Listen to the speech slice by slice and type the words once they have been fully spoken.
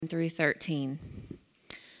through 13.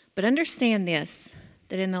 But understand this,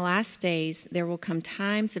 that in the last days there will come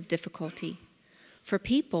times of difficulty, for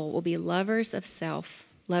people will be lovers of self,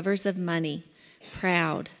 lovers of money,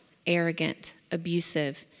 proud, arrogant,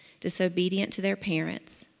 abusive, disobedient to their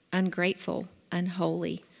parents, ungrateful,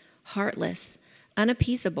 unholy, heartless,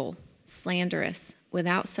 unappeasable, slanderous,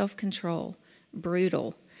 without self-control,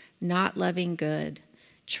 brutal, not loving good,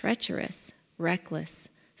 treacherous, reckless,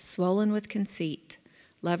 swollen with conceit,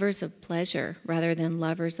 lovers of pleasure rather than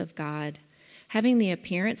lovers of God, having the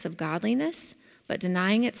appearance of godliness, but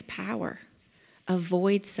denying its power.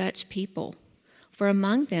 Avoid such people, for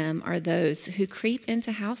among them are those who creep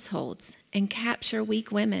into households and capture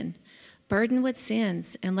weak women, burdened with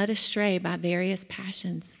sins and led astray by various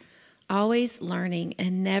passions, always learning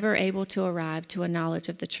and never able to arrive to a knowledge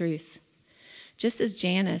of the truth. Just as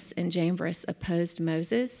Jannes and Jambres opposed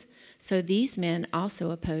Moses, so these men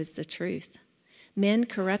also opposed the truth. Men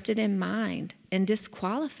corrupted in mind and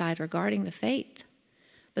disqualified regarding the faith.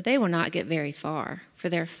 But they will not get very far, for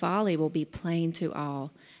their folly will be plain to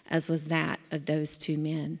all, as was that of those two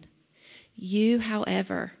men. You,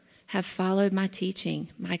 however, have followed my teaching,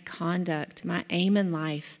 my conduct, my aim in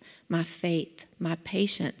life, my faith, my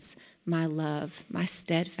patience, my love, my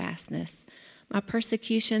steadfastness, my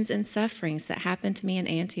persecutions and sufferings that happened to me in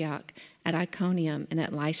Antioch, at Iconium, and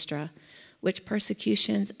at Lystra, which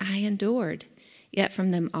persecutions I endured. Yet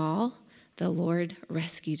from them all, the Lord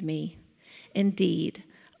rescued me. Indeed,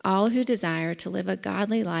 all who desire to live a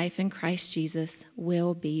godly life in Christ Jesus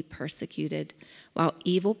will be persecuted, while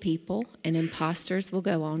evil people and impostors will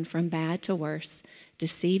go on from bad to worse,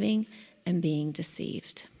 deceiving and being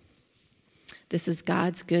deceived. This is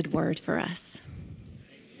God's good word for us.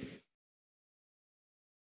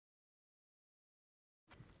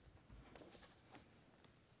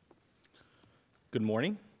 Good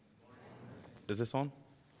morning. Is this on?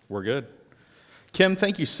 We're good. Kim,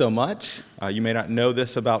 thank you so much. You may not know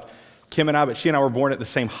this about Kim and I, but she and I were born at the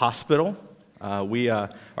same hospital. We are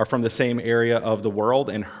from the same area of the world,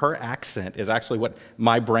 and her accent is actually what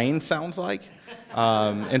my brain sounds like.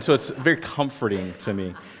 And so it's very comforting to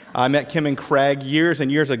me. I met Kim and Craig years and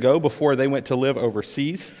years ago before they went to live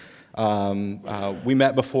overseas. We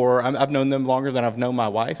met before. I've known them longer than I've known my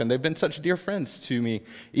wife, and they've been such dear friends to me,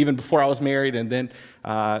 even before I was married and then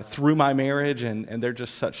through my marriage, and they're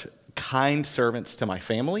just such kind servants to my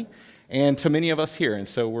family and to many of us here, and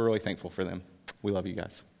so we're really thankful for them. We love you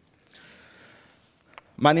guys.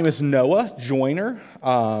 My name is Noah Joyner,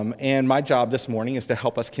 and my job this morning is to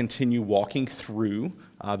help us continue walking through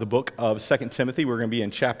the book of 2 Timothy. We're going to be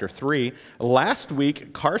in chapter 3. Last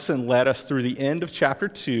week, Carson led us through the end of chapter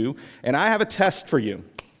 2, and I have a test for you.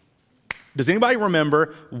 Does anybody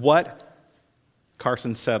remember what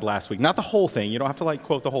Carson said last week? Not the whole thing. You don't have to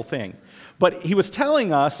quote the whole thing. But he was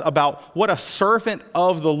telling us about what a servant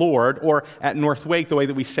of the Lord, or at North Wake, the way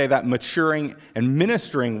that we say that, maturing and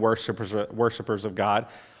ministering worshipers of God,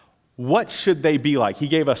 what should they be like? He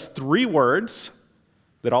gave us 3 words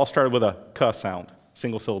that all started with a "k" sound,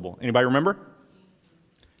 single syllable. Anybody remember?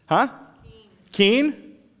 Huh?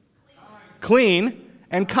 Keen? Clean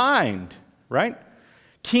and kind, right?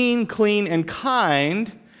 Keen, clean, and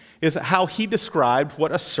kind is how he described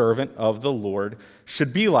what a servant of the Lord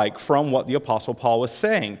should be like from what the Apostle Paul was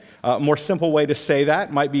saying. A more simple way to say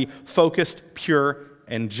that might be focused, pure,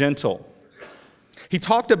 and gentle. He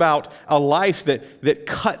talked about a life that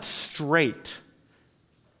cuts straight.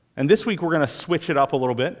 And this week we're going to switch it up a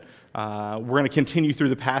little bit. We're going to continue through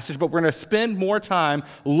the passage, but we're going to spend more time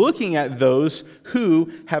looking at those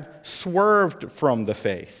who have swerved from the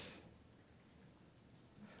faith.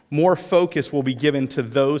 More focus will be given to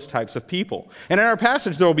those types of people. And in our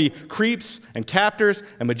passage, there will be creeps and captors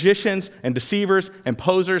and magicians and deceivers and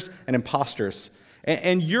posers and imposters.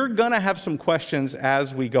 And you're going to have some questions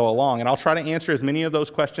as we go along. And I'll try to answer as many of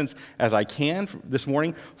those questions as I can this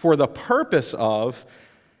morning for the purpose of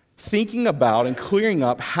thinking about and clearing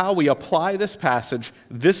up how we apply this passage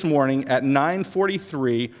this morning at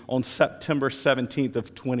 9:43 on September 17th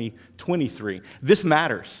of 2023. This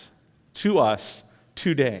matters to us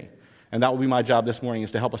today. And that will be my job this morning,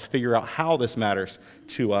 is to help us figure out how this matters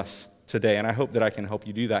to us today. And I hope that I can help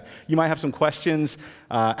you do that. You might have some questions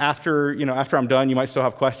after I'm done. You might still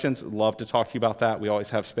have questions. I'd love to talk to you about that. We always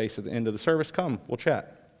have space at the end of the service. Come, we'll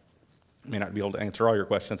chat. I may not be able to answer all your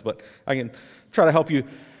questions, but I can try to help you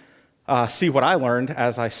see what I learned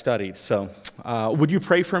as I studied. So would you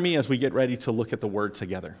pray for me as we get ready to look at the Word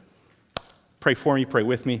together? Pray for me, pray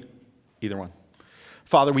with me, either one.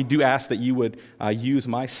 Father, we do ask that you would use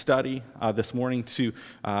my study this morning to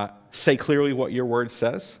say clearly what your word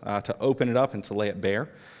says, to open it up and to lay it bare.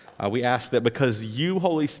 We ask that because you,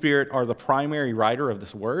 Holy Spirit, are the primary writer of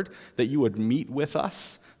this word, that you would meet with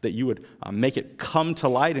us, that you would make it come to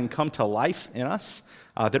light and come to life in us,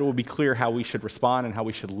 that it will be clear how we should respond and how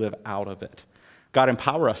we should live out of it. God,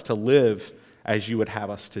 empower us to live as you would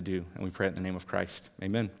have us to do. And we pray it in the name of Christ.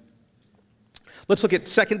 Amen. Let's look at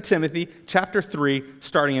 2 Timothy chapter 3,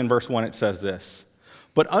 starting in verse 1. It says this,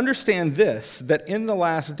 "But understand this, that in the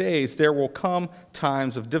last days there will come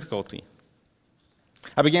times of difficulty."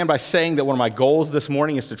 I began by saying that one of my goals this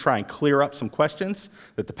morning is to try and clear up some questions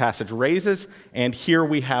that the passage raises, and here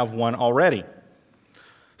we have one already.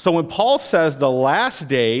 So when Paul says the last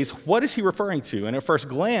days, what is he referring to? And at first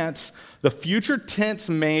glance, the future tense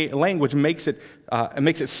language makes it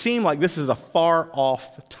seem like this is a far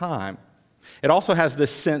off time. It also has this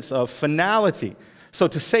sense of finality. So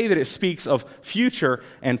to say that it speaks of future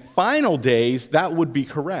and final days, that would be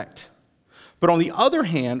correct. But on the other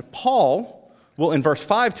hand, Paul will, in verse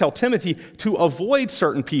 5, tell Timothy to avoid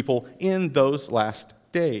certain people in those last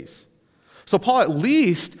days. So Paul at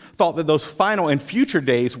least thought that those final and future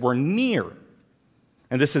days were near.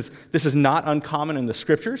 And this is not uncommon in the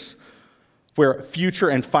scriptures, where future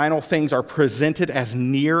and final things are presented as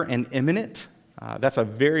near and imminent. That's a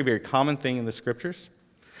very, very common thing in the scriptures.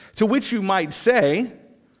 To which you might say,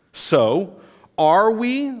 so are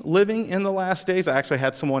we living in the last days? I actually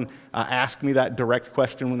had someone ask me that direct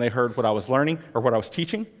question when they heard what I was learning or what I was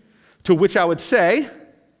teaching. To which I would say,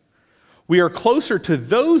 we are closer to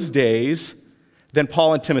those days than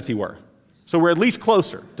Paul and Timothy were. So we're at least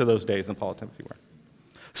closer to those days than Paul and Timothy were.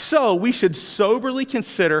 So we should soberly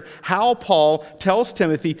consider how Paul tells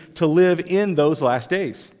Timothy to live in those last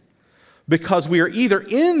days, because we are either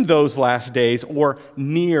in those last days or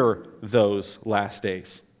near those last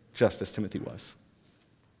days, just as Timothy was.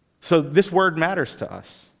 So this word matters to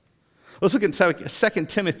us. Let's look at 2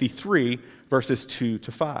 Timothy 3, verses 2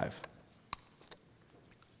 to 5.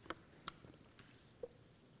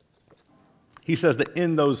 He says that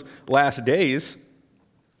in those last days,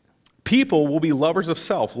 people will be lovers of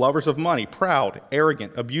self, lovers of money, proud,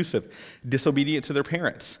 arrogant, abusive, disobedient to their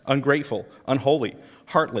parents, ungrateful, unholy,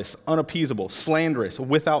 heartless, unappeasable, slanderous,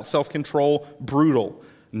 without self-control, brutal,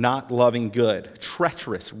 not loving good,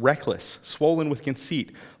 treacherous, reckless, swollen with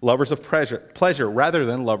conceit, lovers of pleasure rather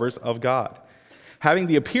than lovers of God, having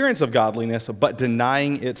the appearance of godliness but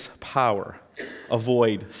denying its power.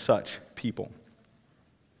 Avoid such people.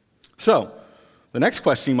 So, the next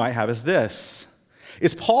question you might have is this.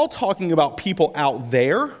 Is Paul talking about people out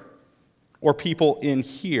there or people in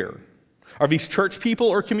here? Are these church people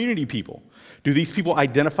or community people? Do these people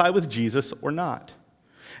identify with Jesus or not?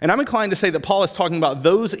 And I'm inclined to say that Paul is talking about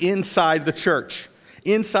those inside the church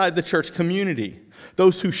community,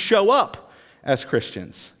 those who show up as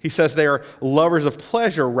Christians. He says they are lovers of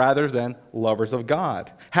pleasure rather than lovers of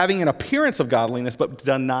God, having an appearance of godliness but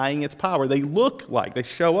denying its power. They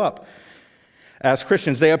show up as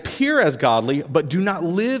Christians. They appear as godly but do not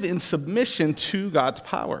live in submission to God's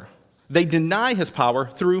power. They deny his power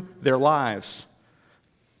through their lives.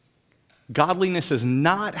 Godliness is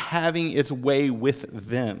not having its way with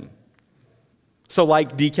them. So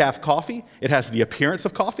like decaf coffee, it has the appearance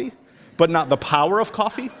of coffee, but not the power of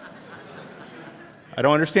coffee. I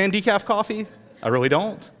don't understand decaf coffee. I really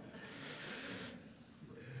don't.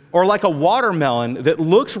 Or like a watermelon that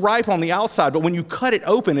looks ripe on the outside, but when you cut it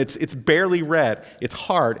open, it's barely red. It's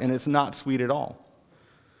hard, and it's not sweet at all.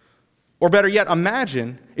 Or better yet,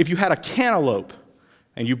 imagine if you had a cantaloupe,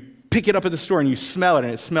 and you pick it up at the store, and you smell it,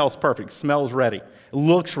 and it smells perfect. It smells ready. It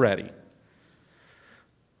looks ready.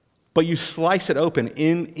 But you slice it open.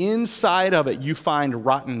 Inside of it, you find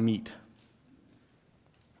rotten meat.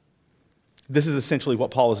 This is essentially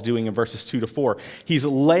what Paul is doing in verses 2 to 4. He's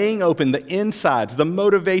laying open the insides, the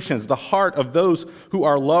motivations, the heart of those who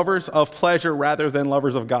are lovers of pleasure rather than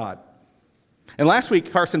lovers of God. And last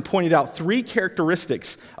week, Carson pointed out 3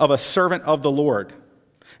 characteristics of a servant of the Lord.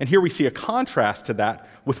 And here we see a contrast to that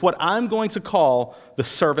with what I'm going to call the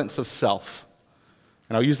servants of self.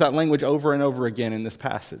 And I'll use that language over and over again in this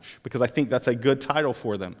passage because I think that's a good title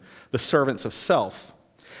for them, the servants of self.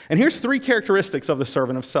 And here's 3 characteristics of the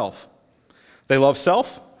servant of self. They love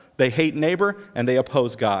self, they hate neighbor, and they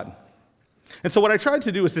oppose God. And so what I tried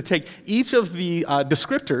to do is to take each of the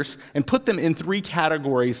descriptors and put them in 3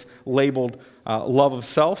 categories labeled love of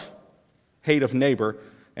self, hate of neighbor,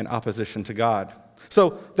 and opposition to God.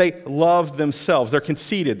 So they love themselves. They're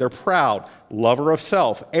conceited. They're proud. Lover of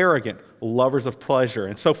self. Arrogant. Lovers of pleasure.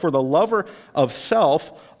 And so for the lover of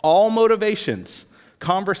self, all motivations,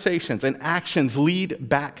 conversations, and actions lead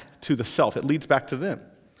back to the self. It leads back to them.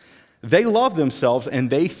 They love themselves, and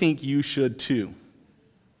they think you should too.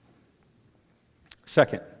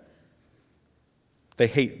 Second, they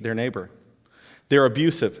hate their neighbor. They're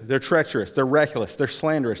abusive, they're treacherous, they're reckless, they're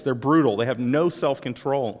slanderous, they're brutal, they have no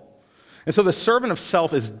self-control. And so the servant of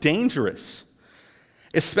self is dangerous,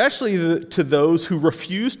 especially to those who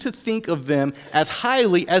refuse to think of them as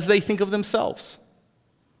highly as they think of themselves.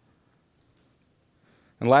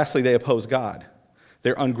 And lastly, they oppose God.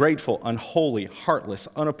 They're ungrateful, unholy, heartless,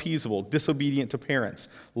 unappeasable, disobedient to parents,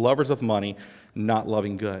 lovers of money, not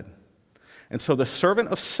loving good. And so the servant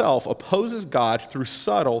of self opposes God through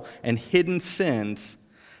subtle and hidden sins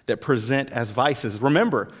that present as vices.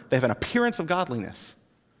 Remember, they have an appearance of godliness.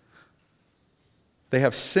 They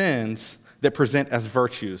have sins that present as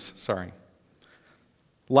virtues,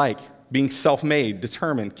 like being self-made,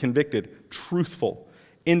 determined, convicted, truthful,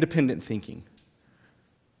 independent thinking.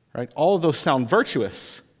 Right? All of those sound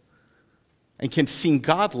virtuous and can seem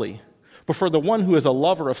godly. But for the one who is a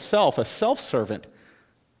lover of self, a self-servant,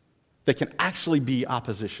 they can actually be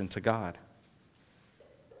opposition to God.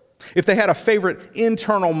 If they had a favorite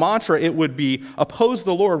internal mantra, it would be, oppose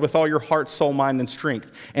the Lord with all your heart, soul, mind, and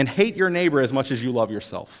strength, and hate your neighbor as much as you love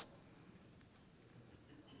yourself.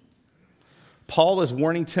 Paul is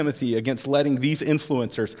warning Timothy against letting these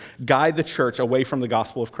influencers guide the church away from the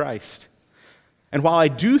gospel of Christ. And while I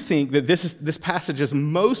do think that this passage is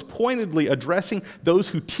most pointedly addressing those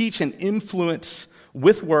who teach and influence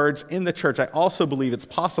with words in the church, I also believe it's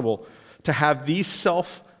possible to have these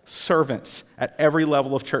self-servants at every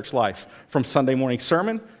level of church life, from Sunday morning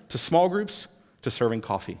sermon to small groups to serving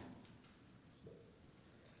coffee.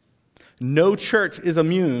 No church is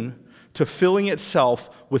immune to filling itself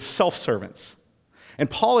with self-servants. And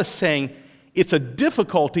Paul is saying it's a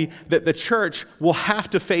difficulty that the church will have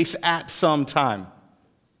to face at some time.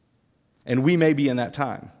 And we may be in that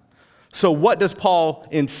time. So what does Paul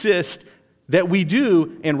insist that we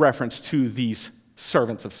do in reference to these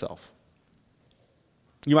servants of self?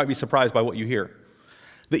 You might be surprised by what you hear.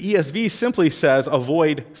 The ESV simply says,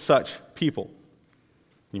 avoid such people.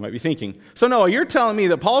 You might be thinking, so Noah, you're telling me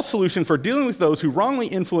that Paul's solution for dealing with those who wrongly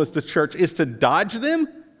influence the church is to dodge them?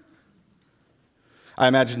 I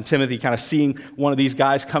imagine Timothy kind of seeing one of these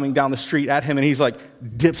guys coming down the street at him, and he's like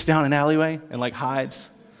dips down an alleyway and like hides.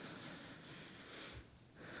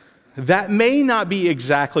 That may not be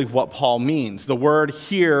exactly what Paul means. The word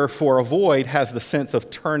here for avoid has the sense of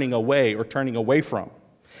turning away or turning away from.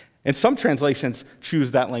 And some translations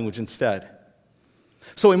choose that language instead.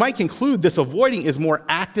 So we might conclude this avoiding is more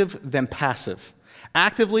active than passive.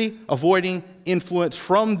 Actively avoiding influence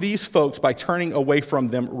from these folks by turning away from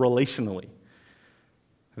them relationally.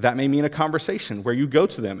 That may mean a conversation where you go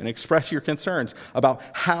to them and express your concerns about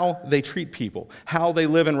how they treat people, how they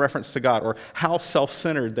live in reference to God, or how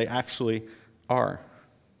self-centered they actually are.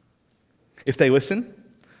 If they listen,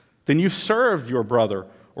 then you've served your brother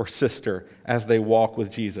or sister as they walk with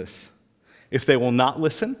Jesus. If they will not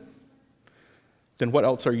listen, then what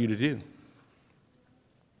else are you to do?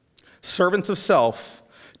 Servants of self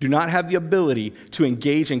do not have the ability to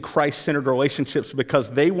engage in Christ-centered relationships because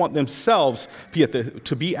they want themselves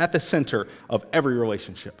to be at the center of every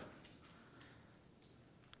relationship.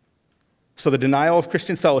 So the denial of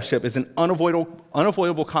Christian fellowship is an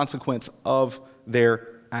unavoidable consequence of their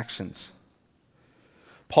actions.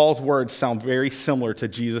 Paul's words sound very similar to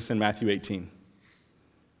Jesus in Matthew 18.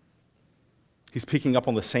 He's picking up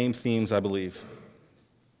on the same themes, I believe.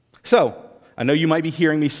 So, I know you might be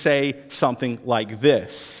hearing me say something like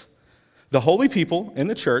this. The holy people in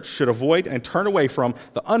the church should avoid and turn away from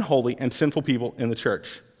the unholy and sinful people in the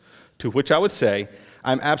church. To which I would say,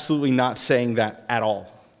 I'm absolutely not saying that at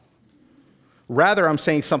all. Rather, I'm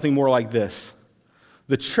saying something more like this.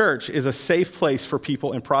 The church is a safe place for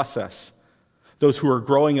people in process. Those who are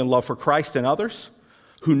growing in love for Christ and others,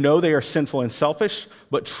 who know they are sinful and selfish,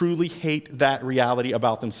 but truly hate that reality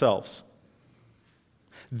about themselves.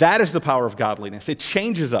 That is the power of godliness. It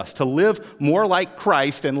changes us to live more like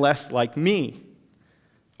Christ and less like me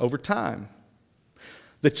over time.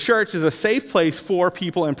 The church is a safe place for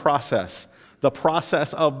people in process, the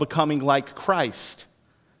process of becoming like Christ.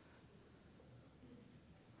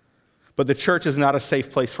 But the church is not a safe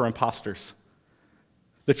place for imposters.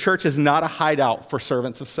 The church is not a hideout for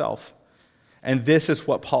servants of self. And this is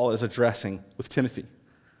what Paul is addressing with Timothy.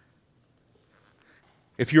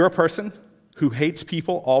 If you're a person who hates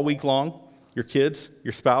people all week long, your kids,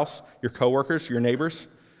 your spouse, your coworkers, your neighbors,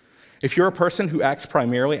 if you're a person who acts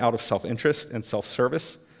primarily out of self-interest and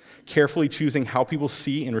self-service, carefully choosing how people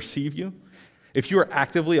see and receive you, if you are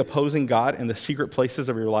actively opposing God in the secret places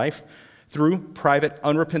of your life through private,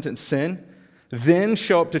 unrepentant sin, then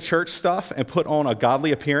show up to church stuff and put on a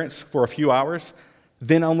godly appearance for a few hours,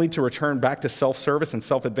 then only to return back to self-service and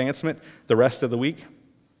self-advancement the rest of the week,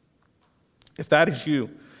 If that is you,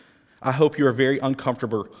 I hope you are very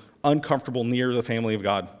uncomfortable near the family of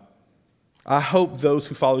God. I hope those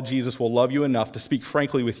who follow Jesus will love you enough to speak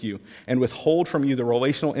frankly with you and withhold from you the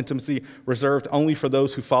relational intimacy reserved only for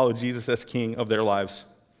those who follow Jesus as King of their lives.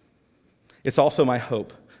 It's also my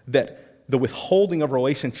hope that the withholding of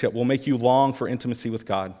relationship will make you long for intimacy with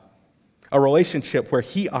God, a relationship where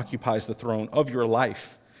He occupies the throne of your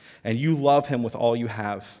life and you love Him with all you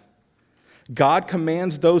have. God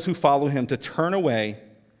commands those who follow Him to turn away,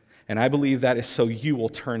 and I believe that is so you will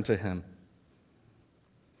turn to Him.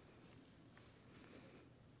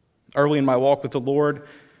 Early in my walk with the Lord,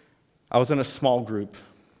 I was in a small group.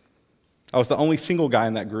 I was the only single guy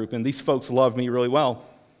in that group, and these folks loved me really well.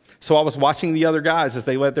 So I was watching the other guys as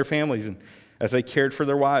they led their families and as they cared for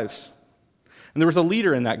their wives. And there was a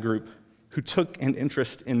leader in that group who took an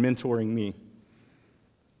interest in mentoring me.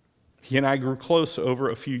 He and I grew close over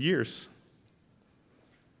a few years.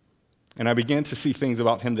 And I began to see things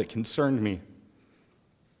about him that concerned me.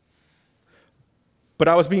 But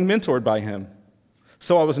I was being mentored by him,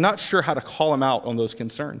 so I was not sure how to call him out on those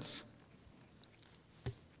concerns.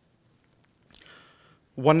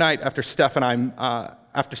 One night after Steph and I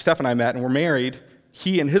met and were married,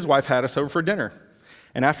 he and his wife had us over for dinner.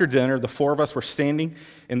 And after dinner, the four of us were standing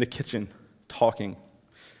in the kitchen talking.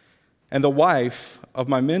 And the wife of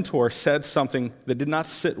my mentor said something that did not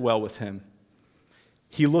sit well with him.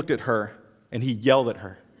 He looked at her and he yelled at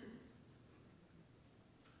her.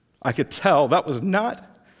 I could tell that was not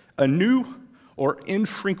a new or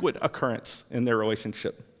infrequent occurrence in their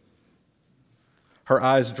relationship. Her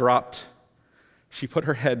eyes dropped. She put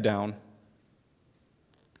her head down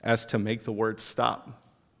as to make the words stop.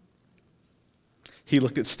 He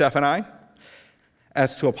looked at Steph and I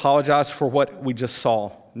as to apologize for what we just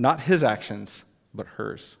saw, not his actions, but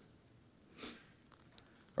hers.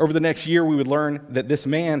 Over the next year, we would learn that this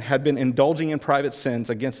man had been indulging in private sins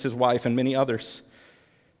against his wife and many others.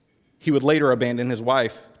 He would later abandon his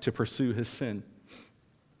wife to pursue his sin.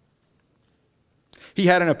 He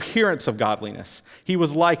had an appearance of godliness. He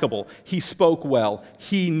was likable. He spoke well.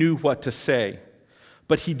 He knew what to say.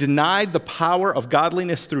 But he denied the power of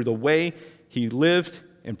godliness through the way he lived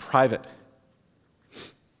in private.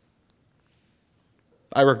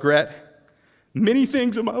 I regret many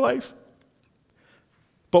things in my life,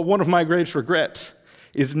 but one of my greatest regrets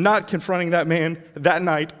is not confronting that man that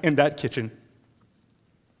night in that kitchen.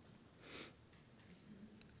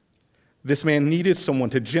 This man needed someone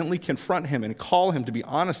to gently confront him and call him to be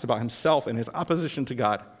honest about himself and his opposition to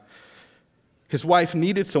God. His wife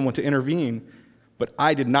needed someone to intervene, but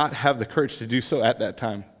I did not have the courage to do so at that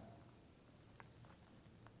time.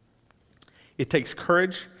 It takes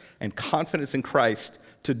courage and confidence in Christ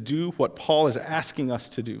to do what Paul is asking us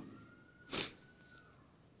to do.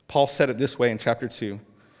 Paul said it this way in chapter 2.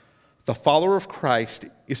 The follower of Christ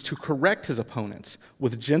is to correct his opponents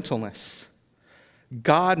with gentleness.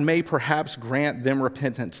 God may perhaps grant them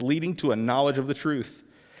repentance, leading to a knowledge of the truth,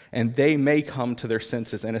 and they may come to their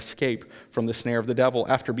senses and escape from the snare of the devil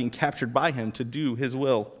after being captured by him to do his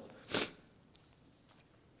will.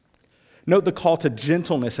 Note the call to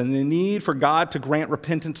gentleness and the need for God to grant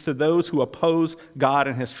repentance to those who oppose God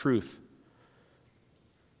and his truth.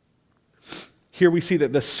 Here we see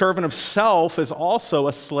that the servant of self is also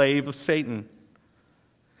a slave of Satan.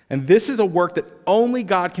 And this is a work that only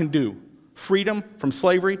God can do. Freedom from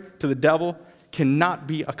slavery to the devil cannot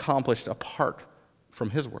be accomplished apart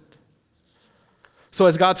from his work. So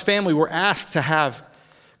as God's family, we're asked to have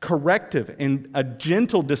corrective and a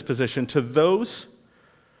gentle disposition to those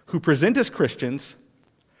who present as Christians,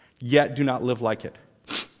 yet do not live like it.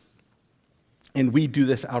 And we do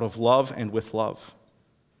this out of love and with love.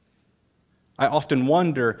 I often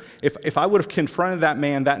wonder if I would have confronted that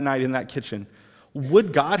man that night in that kitchen,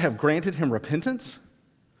 would God have granted him repentance?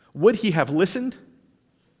 Would he have listened?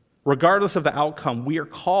 Regardless of the outcome, we are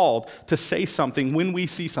called to say something when we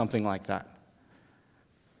see something like that.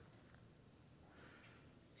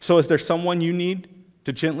 So is there someone you need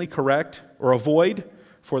to gently correct or avoid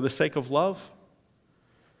for the sake of love?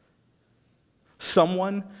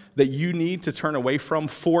 Someone that you need to turn away from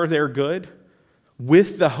for their good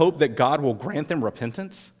with the hope that God will grant them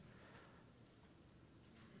repentance?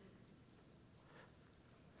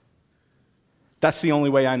 That's the only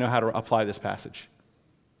way I know how to apply this passage.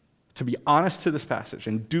 To be honest to this passage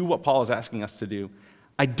and do what Paul is asking us to do.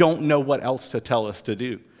 I don't know what else to tell us to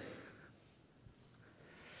do.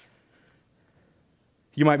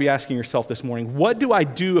 You might be asking yourself this morning, what do I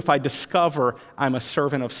do if I discover I'm a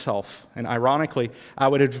servant of self? And ironically, I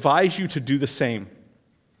would advise you to do the same.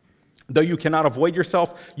 Though you cannot avoid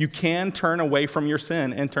yourself, you can turn away from your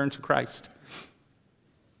sin and turn to Christ.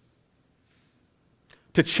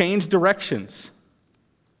 to change directions,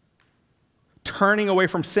 turning away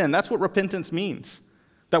from sin. That's what repentance means.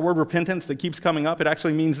 That word repentance that keeps coming up, it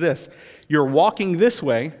actually means this. You're walking this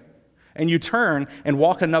way, and you turn and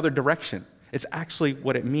walk another direction. It's actually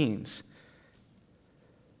what it means.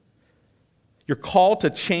 You're called to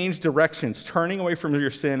change directions, turning away from your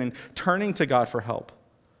sin and turning to God for help.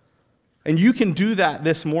 And you can do that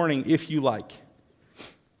this morning if you like.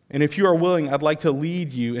 And if you are willing, I'd like to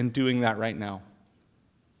lead you in doing that right now.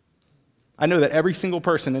 I know that every single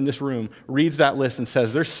person in this room reads that list and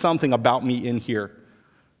says, there's something about me in here.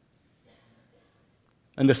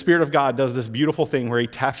 And the Spirit of God does this beautiful thing where he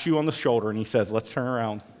taps you on the shoulder and he says, let's turn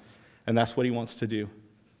around. And that's what he wants to do.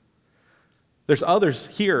 There's others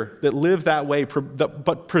here that live that way,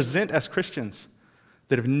 but present as Christians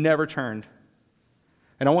that have never turned.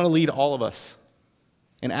 And I want to lead all of us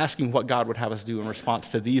in asking what God would have us do in response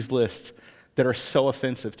to these lists that are so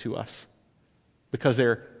offensive to us because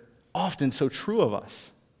they're often so true of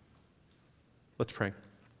us. Let's pray.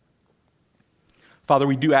 Father,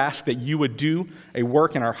 we do ask that you would do a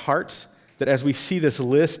work in our hearts, that as we see this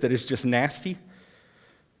list that is just nasty,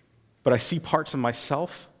 but I see parts of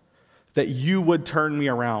myself, that you would turn me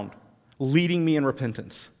around, leading me in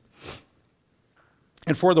repentance.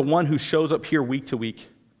 And for the one who shows up here week to week,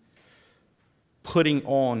 putting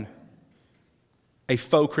on a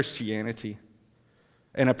faux Christianity,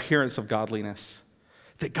 an appearance of godliness,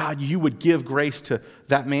 that God, you would give grace to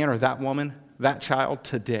that man or that woman, that child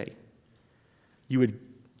today. You would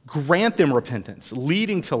grant them repentance,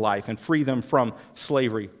 leading to life and free them from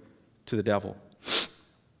slavery to the devil.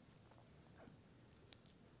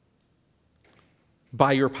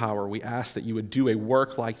 By your power, we ask that you would do a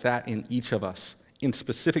work like that in each of us in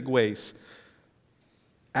specific ways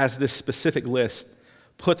as this specific list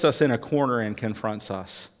puts us in a corner and confronts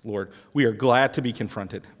us, Lord. We are glad to be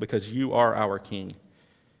confronted because you are our King,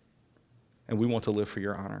 and we want to live for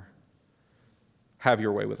your honor. Have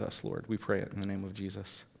your way with us, Lord. We pray it in the name of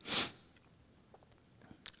Jesus.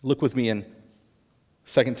 Look with me in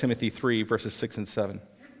 2 Timothy 3, verses 6 and 7.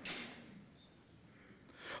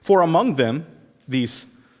 For among them, these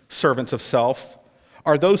servants of self,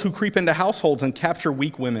 are those who creep into households and capture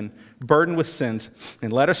weak women, burdened with sins,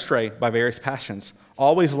 and led astray by various passions,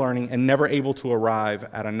 always learning and never able to arrive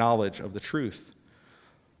at a knowledge of the truth.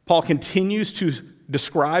 Paul continues to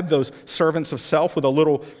describe those servants of self with a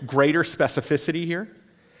little greater specificity here.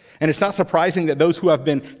 And it's not surprising that those who have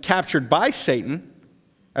been captured by Satan,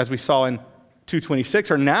 as we saw in 2:26,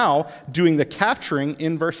 are now doing the capturing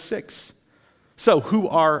in verse 6. So who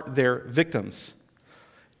are their victims?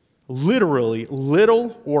 Literally,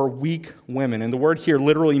 little or weak women. And the word here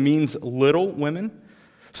literally means little women.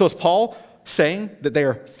 So is Paul saying that they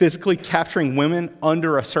are physically capturing women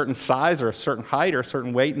under a certain size or a certain height or a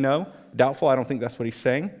certain weight? No, doubtful. I don't think that's what he's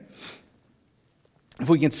saying. If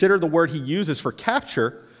we consider the word he uses for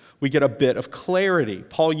capture, we get a bit of clarity.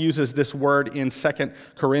 Paul uses this word in 2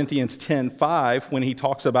 Corinthians 10:5 when he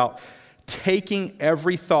talks about taking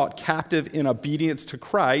every thought captive in obedience to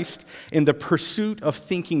Christ in the pursuit of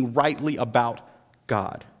thinking rightly about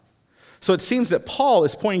God. So it seems that Paul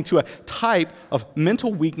is pointing to a type of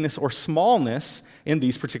mental weakness or smallness in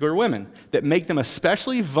these particular women that make them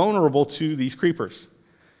especially vulnerable to these creepers.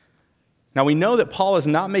 Now we know that Paul is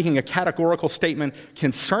not making a categorical statement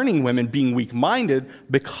concerning women being weak-minded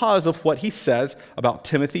because of what he says about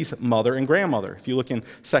Timothy's mother and grandmother. If you look in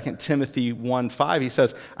 2 Timothy 1:5, he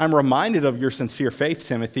says, I'm reminded of your sincere faith,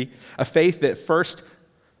 Timothy, a faith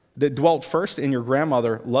that dwelt first in your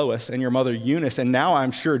grandmother Lois and your mother Eunice, and now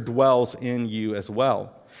I'm sure dwells in you as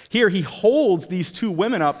well. Here he holds these two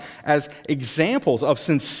women up as examples of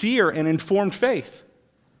sincere and informed faith.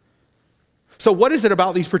 So what is it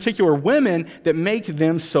about these particular women that make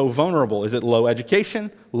them so vulnerable? Is it low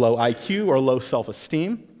education, low IQ, or low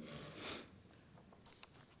self-esteem?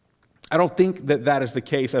 I don't think that that is the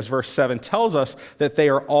case, as verse 7 tells us that they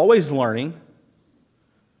are always learning.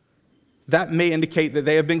 That may indicate that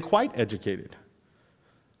they have been quite educated.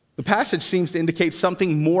 The passage seems to indicate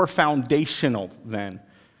something more foundational than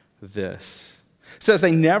this. It says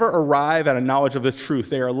they never arrive at a knowledge of the truth.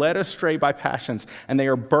 They are led astray by passions, and they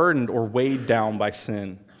are burdened or weighed down by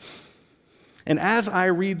sin. And as I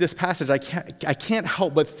read this passage, I can't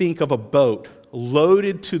help but think of a boat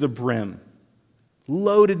loaded to the brim,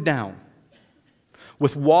 loaded down,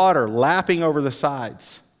 with water lapping over the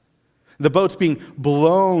sides. The boat's being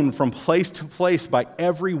blown from place to place by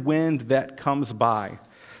every wind that comes by,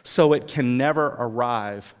 so it can never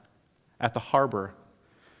arrive at the harbor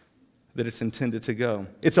that it's intended to go.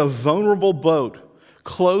 It's a vulnerable boat,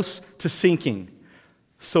 close to sinking,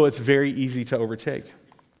 so it's very easy to overtake.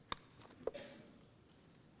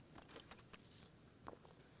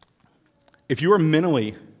 if you are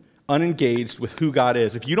mentally unengaged with who God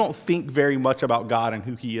is, if you don't think very much about God and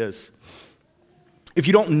who he is, if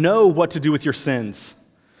you don't know what to do with your sins,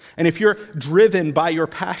 and if you're driven by your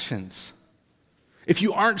passions, if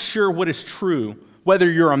you aren't sure what is true,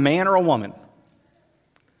 whether you're a man or a woman,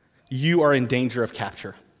 you are in danger of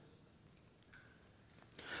capture.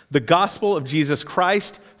 The gospel of Jesus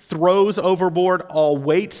Christ throws overboard all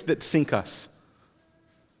weights that sink us.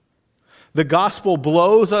 The gospel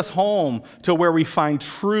blows us home to where we find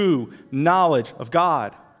true knowledge of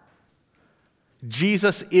God.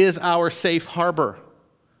 Jesus is our safe harbor.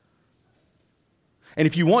 And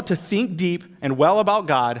if you want to think deep and well about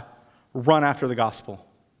God, run after the gospel.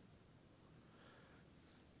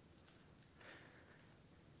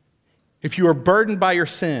 If you are burdened by your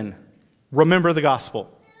sin, remember the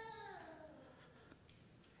gospel.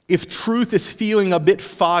 If truth is feeling a bit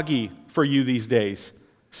foggy for you these days,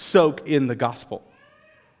 soak in the gospel.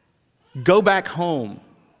 Go back home.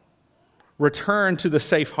 Return to the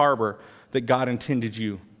safe harbor that God intended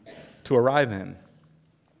you to arrive in.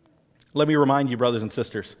 Let me remind you, brothers and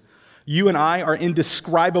sisters, you and I are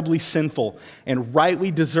indescribably sinful and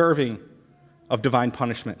rightly deserving of divine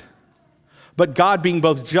punishment. But God, being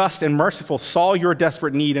both just and merciful, saw your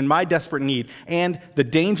desperate need and my desperate need and the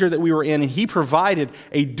danger that we were in, and he provided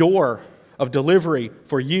a door of delivery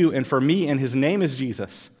for you and for me, and his name is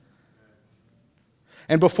Jesus.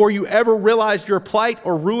 And before you ever realized your plight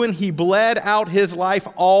or ruin, he bled out his life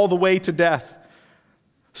all the way to death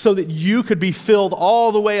so that you could be filled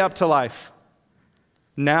all the way up to life,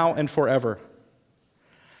 now and forever.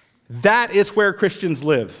 That is where Christians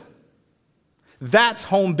live. That's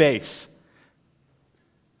home base.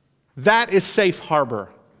 That is safe harbor.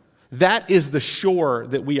 That is the shore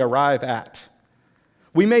that we arrive at.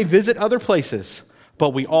 We may visit other places, but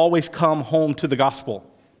we always come home to the gospel.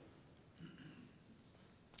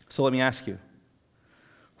 So let me ask you,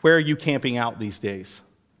 where are you camping out these days?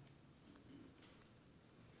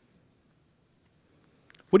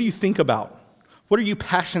 What do you think about? What are you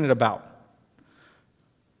passionate about?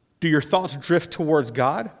 Do your thoughts drift towards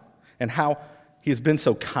God and how he has been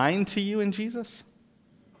so kind to you in Jesus?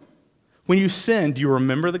 When you sin, do you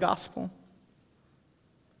remember the gospel?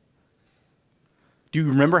 Do you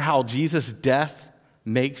remember how Jesus' death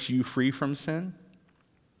makes you free from sin?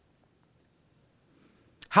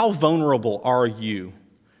 How vulnerable are you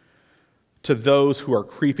to those who are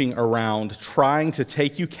creeping around trying to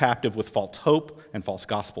take you captive with false hope and false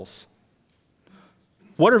gospels?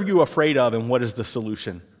 What are you afraid of, and what is the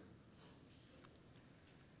solution?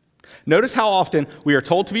 Notice how often we are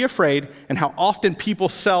told to be afraid and how often people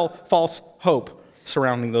sell false hope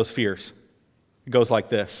surrounding those fears. It goes like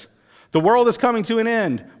this. The world is coming to an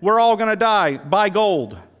end. We're all going to die. Buy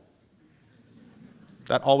gold.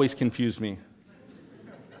 That always confused me.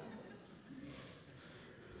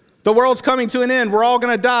 The world's coming to an end. We're all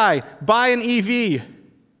going to die. Buy an EV.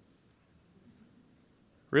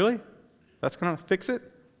 Really? That's going to fix it?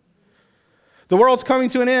 The world's coming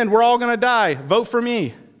to an end. We're all going to die. Vote for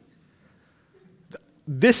me.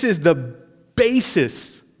 This is the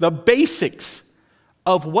basis, the basics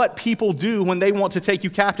of what people do when they want to take you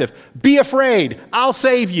captive. Be afraid. I'll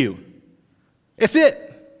save you. It's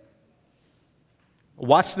it.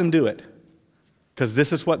 Watch them do it, because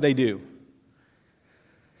this is what they do.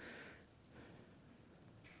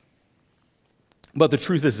 But the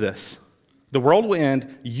truth is this. The world will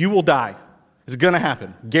end. You will die. It's going to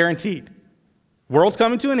happen. Guaranteed. World's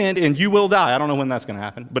coming to an end, and you will die. I don't know when that's going to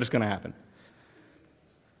happen, but it's going to happen.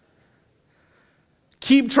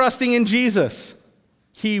 Keep trusting in Jesus.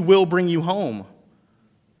 He will bring you home.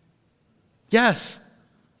 Yes,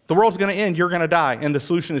 the world's going to end. You're going to die. And the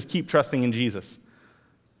solution is keep trusting in Jesus.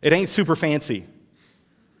 It ain't super fancy.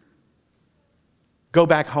 Go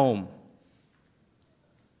back home.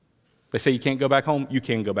 They say you can't go back home. You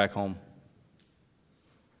can go back home.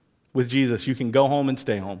 With Jesus, you can go home and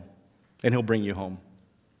stay home, and he'll bring you home.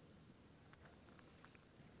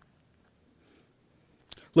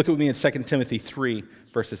 Look with me in 2 Timothy 3,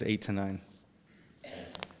 verses 8 to 9.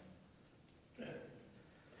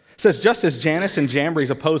 It says, just as Jannes and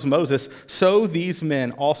Jambres opposed Moses, so these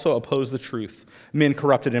men also oppose the truth. Men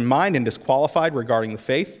corrupted in mind and disqualified regarding the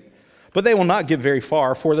faith. But they will not get very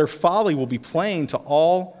far, for their folly will be plain to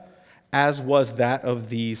all, as was that of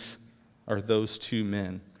those two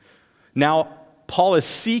men. Now, Paul is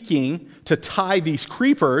seeking to tie these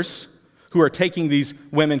creepers who are taking these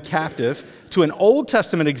women captive to an Old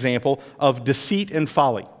Testament example of deceit and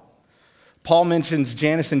folly. Paul mentions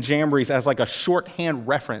Jannes and Jambres as like a shorthand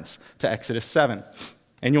reference to Exodus 7.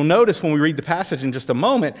 And you'll notice when we read the passage in just a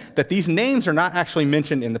moment that these names are not actually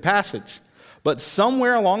mentioned in the passage. But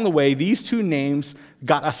somewhere along the way, these two names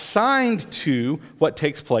got assigned to what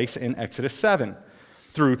takes place in Exodus 7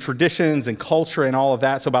 through traditions and culture and all of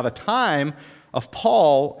that. So by the time of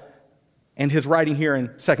Paul and his writing here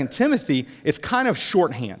in 2 Timothy, it's kind of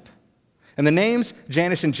shorthand. And the names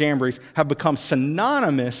Jannes and Jambres have become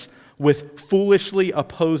synonymous with foolishly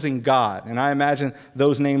opposing God. And I imagine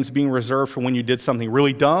those names being reserved for when you did something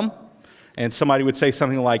really dumb, and somebody would say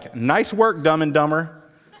something like, "Nice work, Dumb and Dumber."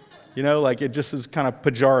 You know, like it just is kind of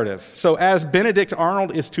pejorative. So as Benedict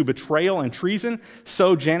Arnold is to betrayal and treason,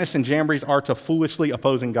 so Jannes and Jambres are to foolishly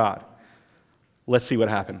opposing God. Let's see what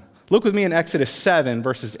happened. Look with me in Exodus 7,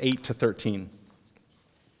 verses 8 to 13.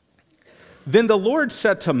 Then the Lord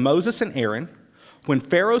said to Moses and Aaron, "When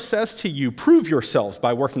Pharaoh says to you, 'Prove yourselves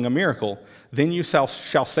by working a miracle,' then you shall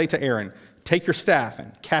say to Aaron, 'Take your staff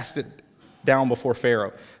and cast it down before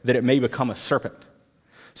Pharaoh, that it may become a serpent.'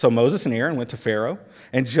 So Moses and Aaron went to Pharaoh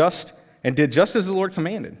and did just as the Lord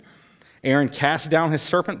commanded. Aaron cast down his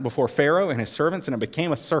serpent before Pharaoh and his servants, and it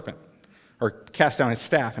became a serpent. Or cast down his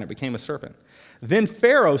staff, and it became a serpent. Then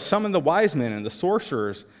Pharaoh summoned the wise men and the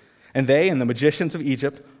sorcerers, and they and the magicians of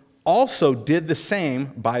Egypt also did the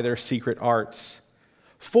same by their secret arts.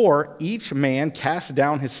 For each man cast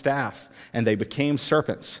down his staff, and they became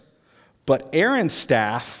serpents. But Aaron's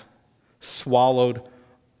staff swallowed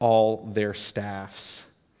all their staffs.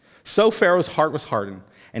 So Pharaoh's heart was hardened,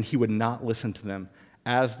 and he would not listen to them,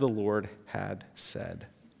 as the Lord had said."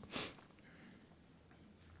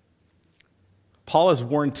 Paul has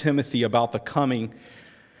warned Timothy about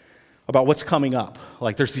what's coming up.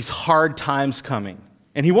 Like there's these hard times coming.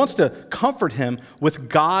 And he wants to comfort him with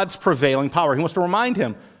God's prevailing power. He wants to remind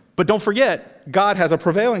him, but don't forget, God has a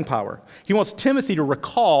prevailing power. He wants Timothy to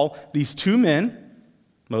recall these two men,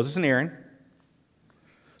 Moses and Aaron,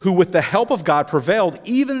 who with the help of God prevailed,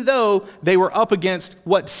 even though they were up against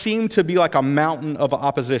what seemed to be like a mountain of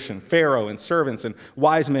opposition, Pharaoh and servants and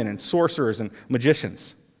wise men and sorcerers and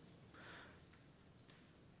magicians.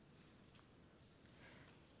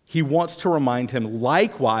 He wants to remind him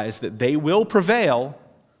likewise that they will prevail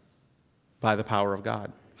by the power of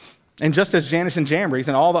God. And just as Jannes and Jambres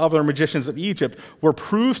and all the other magicians of Egypt were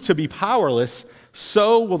proved to be powerless,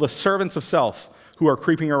 so will the servants of self who are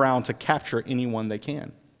creeping around to capture anyone they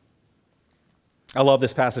can. I love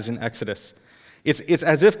this passage in Exodus. It's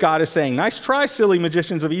as if God is saying, "Nice try, silly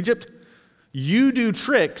magicians of Egypt. You do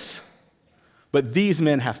tricks, but these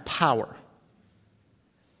men have power.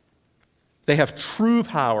 They have true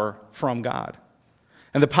power from God.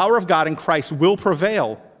 And the power of God in Christ will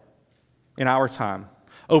prevail in our time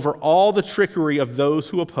over all the trickery of those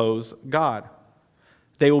who oppose God.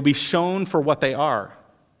 They will be shown for what they are.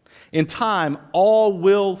 In time, all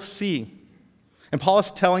will see." And Paul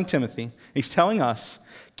is telling Timothy, he's telling us,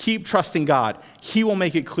 keep trusting God. He will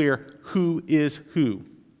make it clear who is who.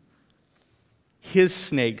 His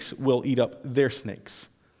snakes will eat up their snakes.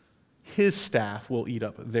 His staff will eat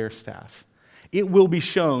up their staff. It will be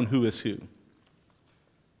shown who is who.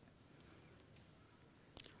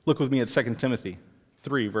 Look with me at 2 Timothy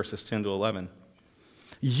 3, verses 10 to 11.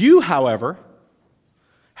 "You, however,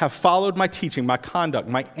 have followed my teaching, my conduct,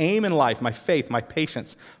 my aim in life, my faith, my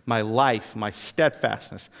patience, my life, my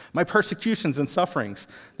steadfastness, my persecutions and sufferings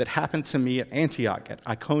that happened to me at Antioch, at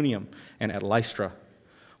Iconium, and at Lystra,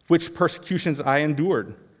 which persecutions I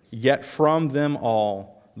endured, yet from them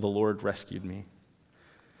all the Lord rescued me."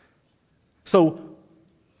 So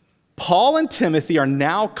Paul and Timothy are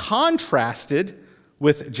now contrasted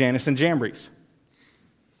with Jannes and Jambres.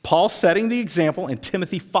 Paul setting the example and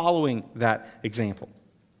Timothy following that example.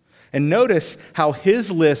 And notice how his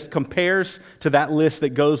list compares to that list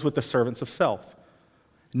that goes with the servants of self.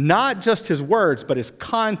 Not just his words, but his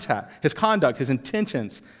conduct, his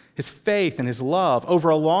intentions, his faith, and his love over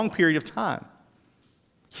a long period of time.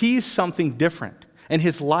 He's something different, and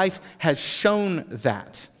his life has shown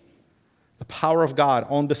that. The power of God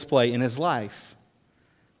on display in his life.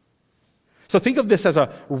 So think of this as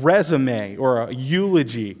a resume or a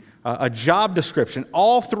eulogy, a job description,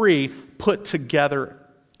 all three put together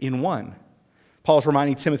in one. Paul's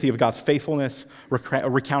reminding Timothy of God's faithfulness,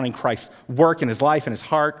 recounting Christ's work in his life and his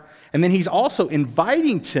heart. And then he's also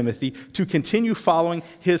inviting Timothy to continue following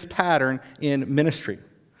his pattern in ministry.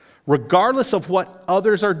 Regardless of what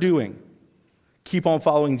others are doing, keep on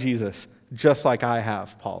following Jesus, just like I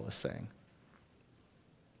have, Paul is saying.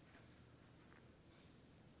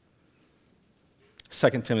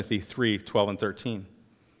 2 Timothy 3, 12 and 13.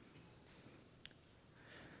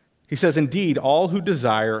 He says, "Indeed, all who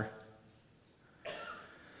desire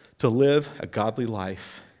to live a godly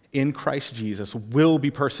life in Christ Jesus will be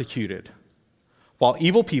persecuted. while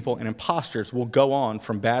evil people and impostors will go on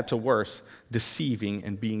from bad to worse, deceiving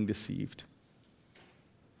and being deceived.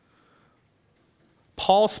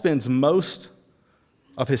 Paul spends most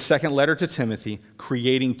of his second letter to Timothy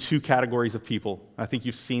creating two categories of people. I think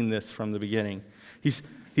you've seen this from the beginning. He's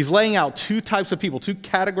laying out two types of people, two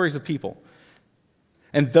categories of people.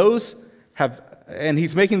 And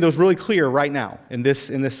he's making those really clear right now in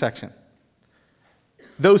this section.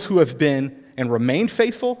 Those who have been and remain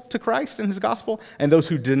faithful to Christ and his gospel, and those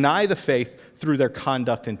who deny the faith through their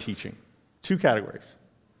conduct and teaching. Two categories.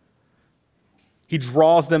 He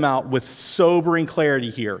draws them out with sobering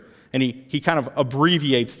clarity here, and he kind of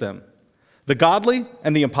abbreviates them. The godly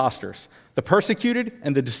and the impostors, the persecuted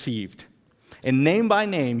and the deceived. And name by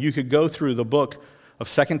name, you could go through the book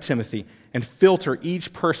of 2 Timothy and filter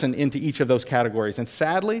each person into each of those categories. And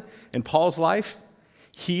sadly, in Paul's life,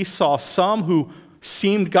 he saw some who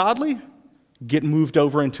seemed godly get moved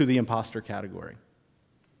over into the imposter category.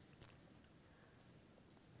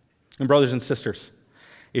 And brothers and sisters,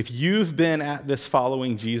 if you've been at this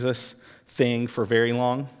following Jesus thing for very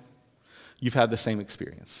long, you've had the same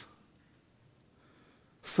experience.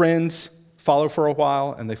 Friends follow for a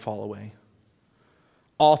while and they fall away.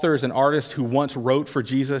 Authors and artists who once wrote for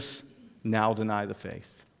Jesus now deny the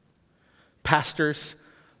faith. Pastors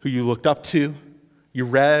who you looked up to, you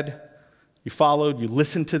read, you followed, you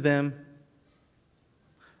listened to them,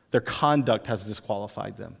 their conduct has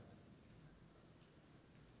disqualified them.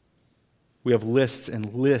 We have lists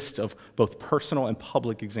and lists of both personal and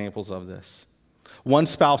public examples of this. One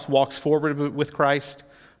spouse walks forward with Christ,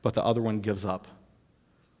 but the other one gives up.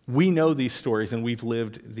 We know these stories, and we've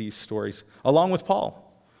lived these stories along with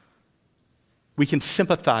Paul. We can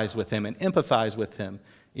sympathize with him and empathize with him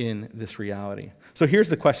in this reality. So here's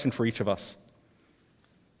the question for each of us.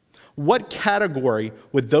 What category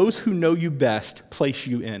would those who know you best place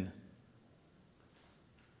you in?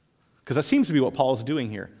 Because that seems to be what Paul is doing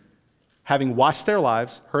here. Having watched their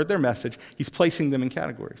lives, heard their message, he's placing them in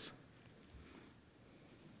categories.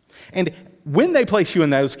 And when they place you in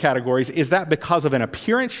those categories, is that because of an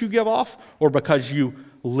appearance you give off or because you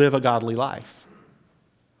live a godly life?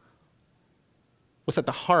 What's at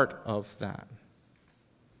the heart of that?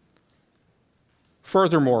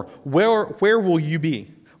 Furthermore, where will you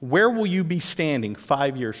be? Where will you be standing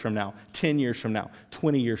 5 years from now, 10 years from now,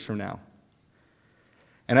 20 years from now?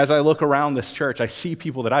 And as I look around this church, I see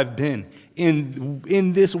people that I've been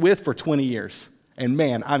in this with for 20 years. And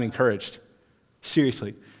man, I'm encouraged.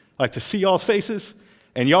 Seriously. Like to see y'all's faces,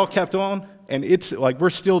 and y'all kept on, and it's like we're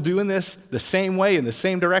still doing this the same way, in the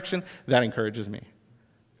same direction, that encourages me.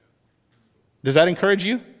 Does that encourage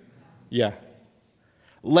you? Yeah.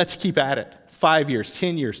 Let's keep at it. 5 years,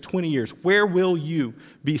 10 years, 20 years. Where will you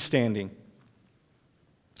be standing?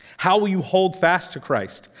 How will you hold fast to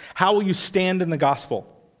Christ? How will you stand in the gospel?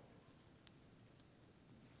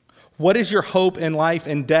 What is your hope in life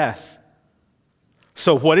and death?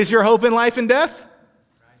 So what is your hope in life and death?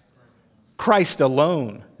 Christ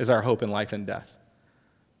alone is our hope in life and death.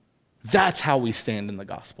 That's how we stand in the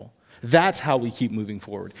gospel. That's how we keep moving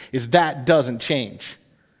forward, is that doesn't change.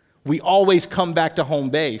 We always come back to home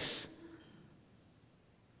base.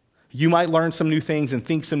 You might learn some new things and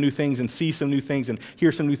think some new things and see some new things and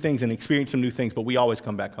hear some new things and experience some new things, but we always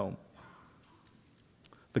come back home.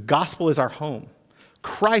 The gospel is our home.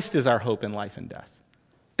 Christ is our hope in life and death.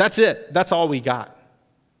 That's it. That's all we got.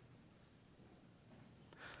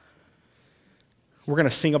 We're going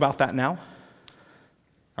to sing about that now.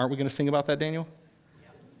 Aren't we going to sing about that, Daniel?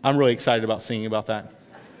 I'm really excited about singing about that.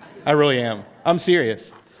 I really am. I'm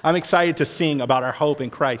serious. I'm excited to sing about our hope in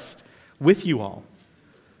Christ with you all.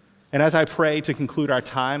 And as I pray to conclude our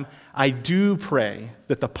time, I do pray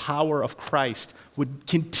that the power of Christ would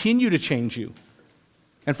continue to change you.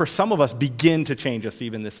 And for some of us, begin to change us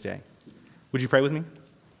even this day. Would you pray with me?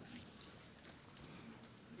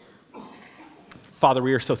 Father,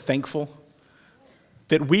 we are so thankful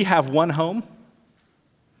that we have one home,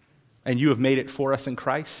 and you have made it for us in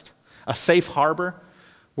Christ, a safe harbor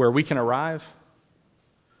where we can arrive.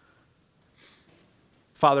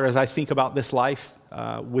 Father, as I think about this life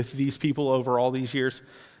with these people over all these years,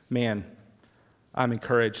 man, I'm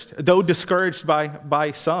encouraged. Though discouraged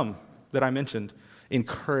by some that I mentioned,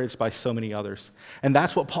 encouraged by so many others. And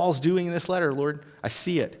that's what Paul's doing in this letter, Lord. I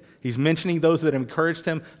see it. He's mentioning those that have encouraged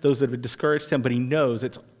him, those that have discouraged him, but he knows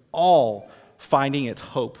it's all finding its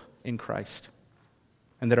hope in Christ.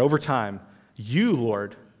 And that over time, you,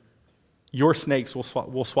 Lord, your snakes will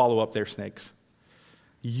swallow up their snakes.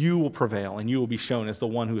 You will prevail, and you will be shown as the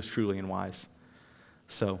one who is truly and wise.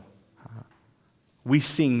 So we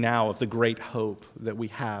sing now of the great hope that we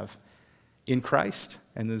have in Christ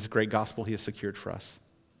and this great gospel he has secured for us.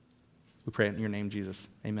 We pray it in your name, Jesus.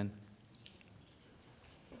 Amen.